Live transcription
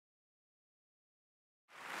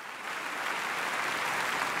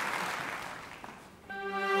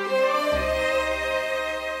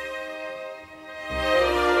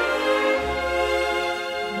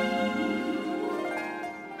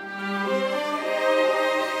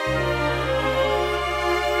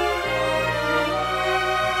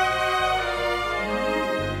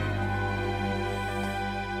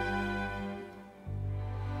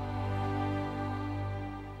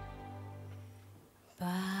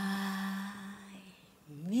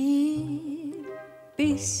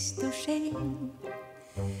Bistu Shein.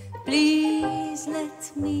 Please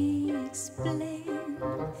let me explain.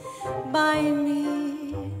 Bei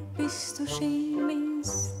mir Bistu Shein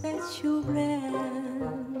means that you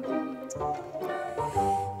rent.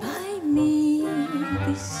 Bei mir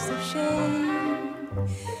Bistu Shein.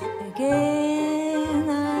 Again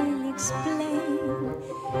I'll explain.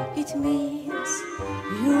 It means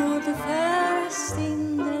you're the fairest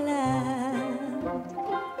in the land.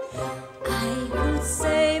 I could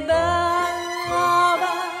say Bella,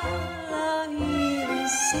 Bella, even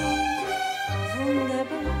sing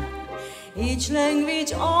wunderbar. Each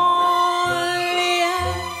language only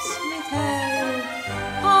helps me tell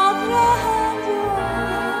how grand you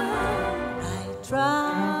are. I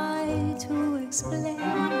try to explain.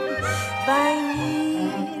 Bei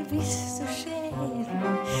mir Bistu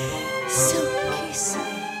Shein. So kiss me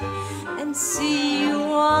and see you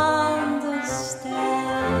understand.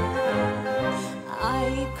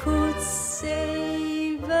 I could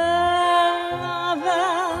say Bella,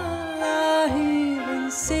 Bella,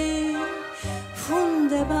 even say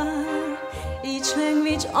wunderbar. Each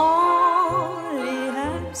language only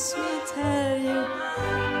helps me tell you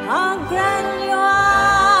how grand you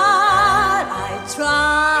are. I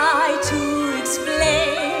try to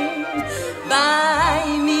explain. Bei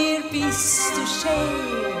mir Bistu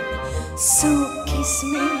Shein. So kiss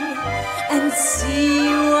me and see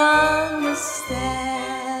you understand.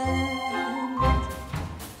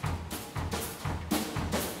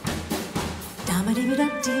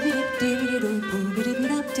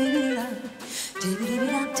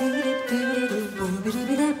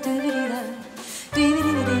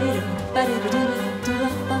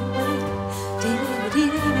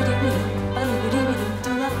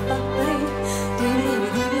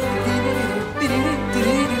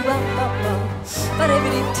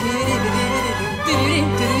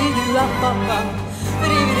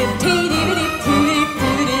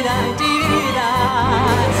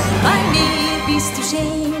 Bei mir Bistu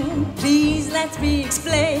Shein, please let me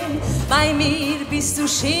explain. Bei mir Bistu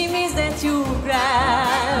Shein means that you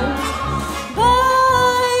grant.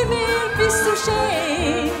 Bei mir Bistu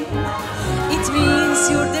Shein, it means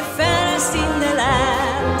you're the fairest in the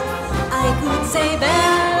land. I could say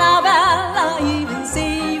Bella, Bella, even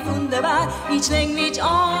say wunderbar. Each language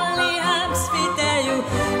only helps me tell you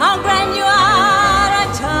how grand you are. I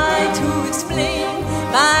try to explain.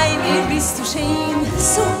 Bei mir Bistu Shein.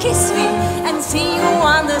 So kiss me and see you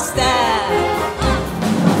understand.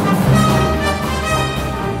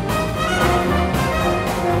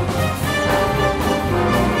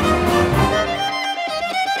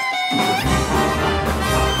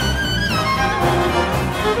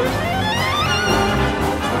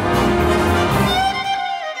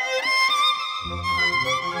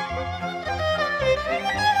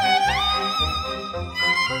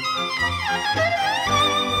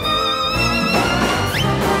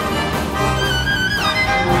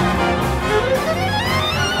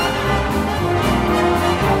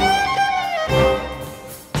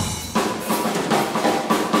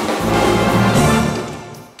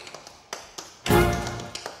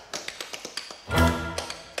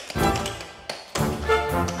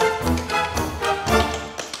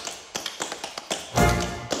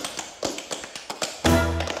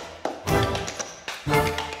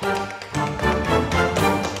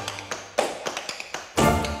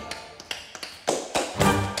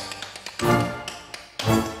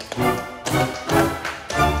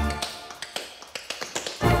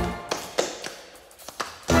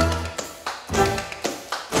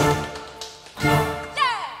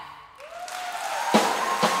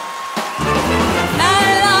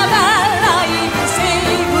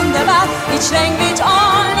 Language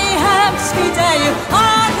only helps me tell you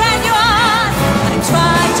how grand you are. I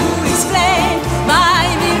try to explain. Bei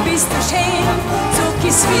mir Bistu Shein. So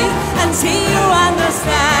kiss me and see you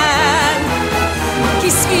understand.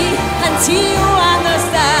 Kiss me and see you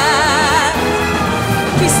understand.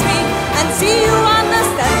 Kiss me and see you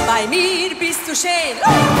understand. Bei mir Bistu Shein.